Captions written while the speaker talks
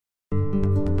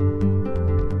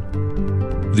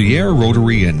The air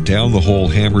rotary and down-the-hole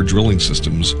hammer drilling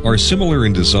systems are similar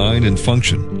in design and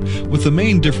function, with the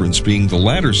main difference being the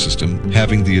latter system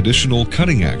having the additional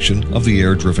cutting action of the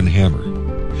air-driven hammer.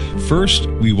 First,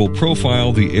 we will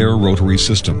profile the air rotary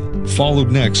system,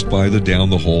 followed next by the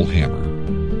down-the-hole hammer.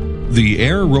 The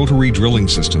air rotary drilling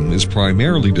system is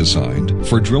primarily designed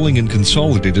for drilling in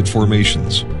consolidated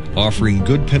formations, offering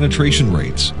good penetration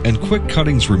rates and quick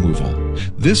cuttings removal.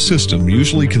 This system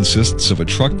usually consists of a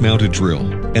truck-mounted drill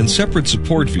and separate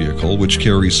support vehicle which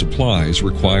carries supplies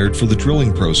required for the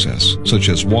drilling process, such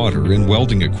as water and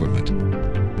welding equipment.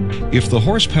 If the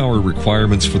horsepower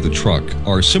requirements for the truck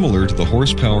are similar to the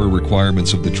horsepower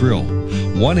requirements of the drill,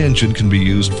 one engine can be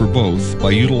used for both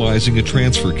by utilizing a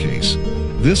transfer case.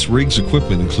 This rig's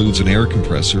equipment includes an air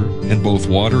compressor and both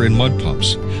water and mud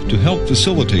pumps to help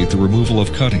facilitate the removal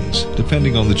of cuttings,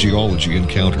 depending on the geology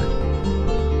encountered.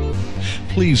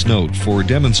 Please note, for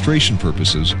demonstration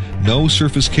purposes, no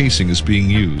surface casing is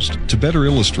being used to better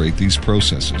illustrate these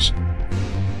processes.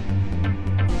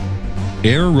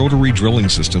 Air rotary drilling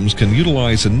systems can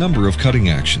utilize a number of cutting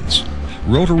actions.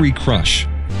 Rotary crush,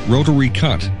 rotary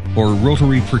cut, or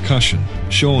rotary percussion,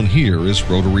 shown here is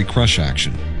rotary crush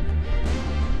action.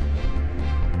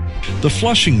 The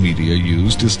flushing media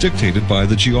used is dictated by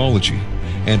the geology,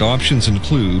 and options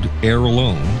include air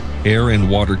alone, air and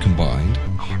water combined,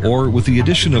 or with the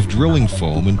addition of drilling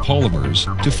foam and polymers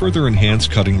to further enhance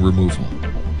cutting removal.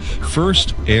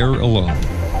 First, air alone.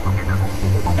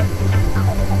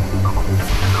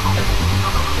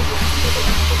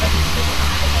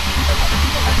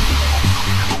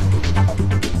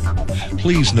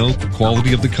 Please note the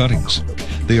quality of the cuttings.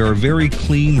 They are very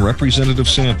clean, representative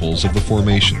samples of the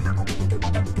formation.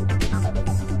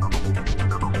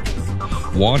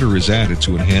 Water is added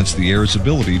to enhance the air's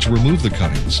ability to remove the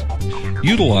cuttings.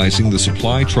 Utilizing the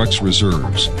supply truck's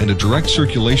reserves and a direct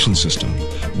circulation system,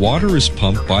 water is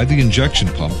pumped by the injection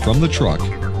pump from the truck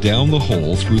down the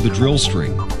hole through the drill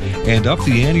string and up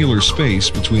the annular space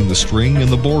between the string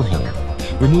and the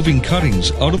borehole, removing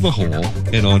cuttings out of the hole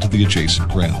and onto the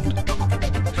adjacent ground.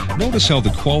 Notice how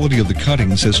the quality of the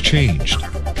cuttings has changed.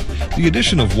 The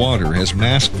addition of water has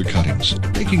masked the cuttings,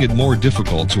 making it more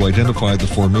difficult to identify the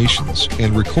formations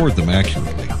and record them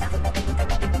accurately.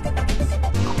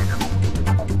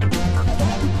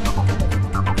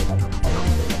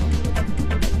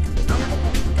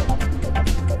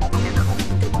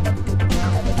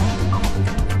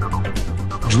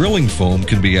 Drilling foam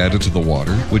can be added to the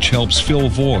water, which helps fill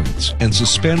voids and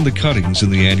suspend the cuttings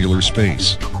in the annular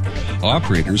space.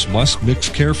 Operators must mix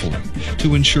carefully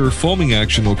to ensure foaming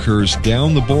action occurs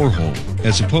down the borehole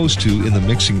as opposed to in the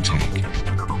mixing tank.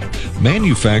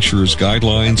 Manufacturers'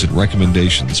 guidelines and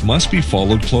recommendations must be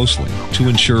followed closely to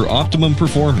ensure optimum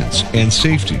performance and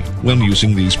safety when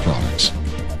using these products.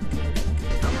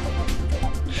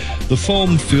 The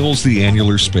foam fills the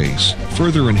annular space,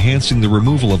 further enhancing the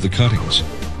removal of the cuttings.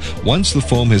 Once the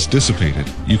foam has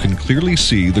dissipated, you can clearly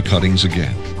see the cuttings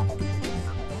again.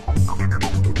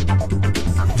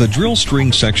 The drill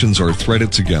string sections are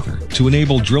threaded together to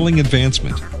enable drilling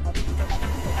advancement.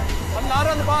 I'm not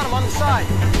on the bottom, on the side.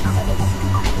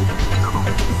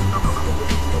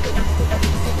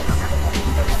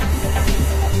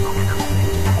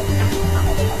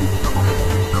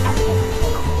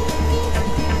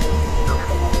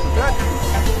 Good.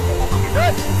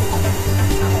 Good.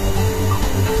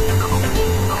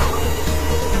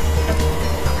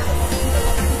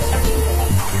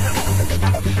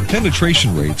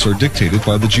 Penetration rates are dictated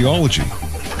by the geology.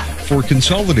 For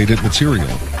consolidated material,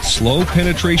 slow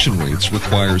penetration rates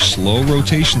require slow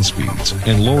rotation speeds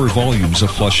and lower volumes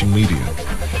of flushing media.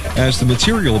 As the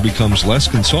material becomes less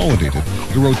consolidated,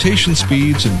 the rotation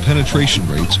speeds and penetration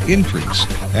rates increase,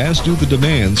 as do the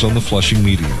demands on the flushing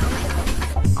media.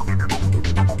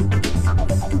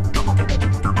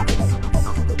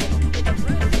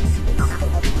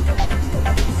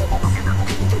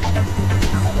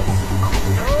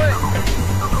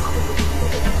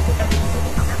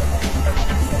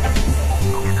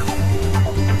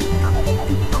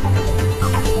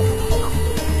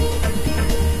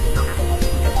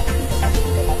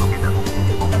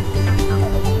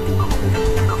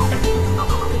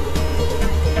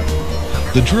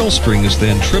 The drill string is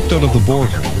then tripped out of the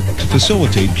borehole to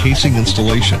facilitate casing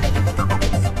installation.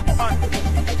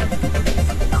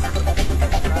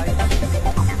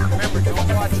 Remember,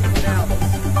 don't watch it down.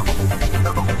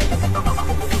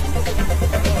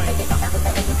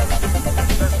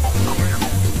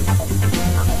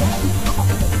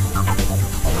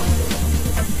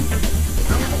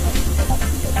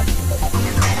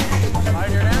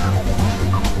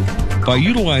 By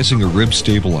utilizing a rib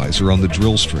stabilizer on the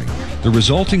drill string, the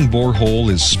resulting borehole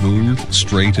is smooth,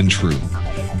 straight, and true,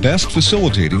 best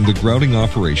facilitating the grouting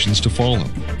operations to follow.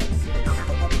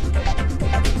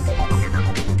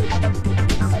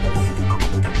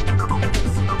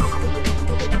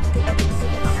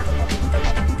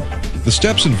 The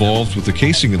steps involved with the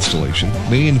casing installation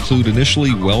may include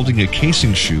initially welding a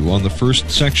casing shoe on the first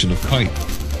section of pipe.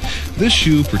 This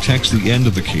shoe protects the end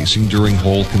of the casing during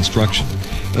hole construction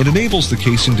and enables the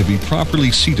casing to be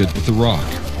properly seated with the rock.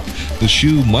 The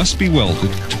shoe must be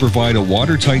welded to provide a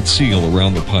watertight seal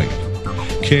around the pipe.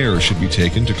 Care should be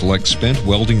taken to collect spent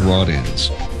welding rod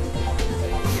ends.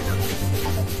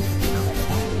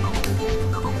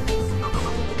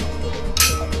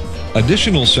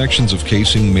 Additional sections of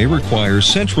casing may require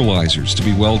centralizers to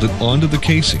be welded onto the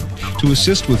casing to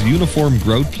assist with uniform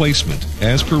grout placement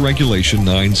as per Regulation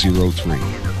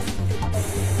 903.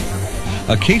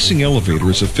 A casing elevator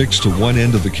is affixed to one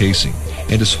end of the casing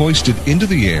and is hoisted into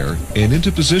the air and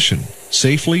into position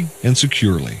safely and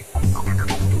securely.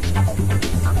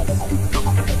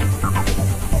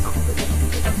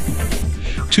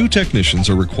 Two technicians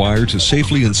are required to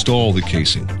safely install the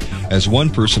casing, as one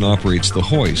person operates the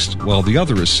hoist while the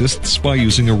other assists by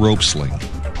using a rope sling.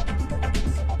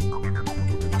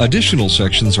 Additional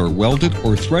sections are welded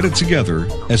or threaded together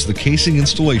as the casing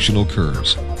installation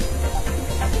occurs.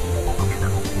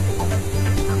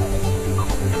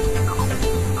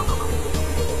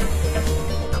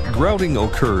 Grouting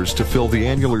occurs to fill the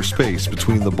annular space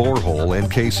between the borehole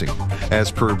and casing,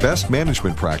 as per best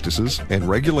management practices and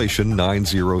Regulation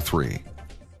 903.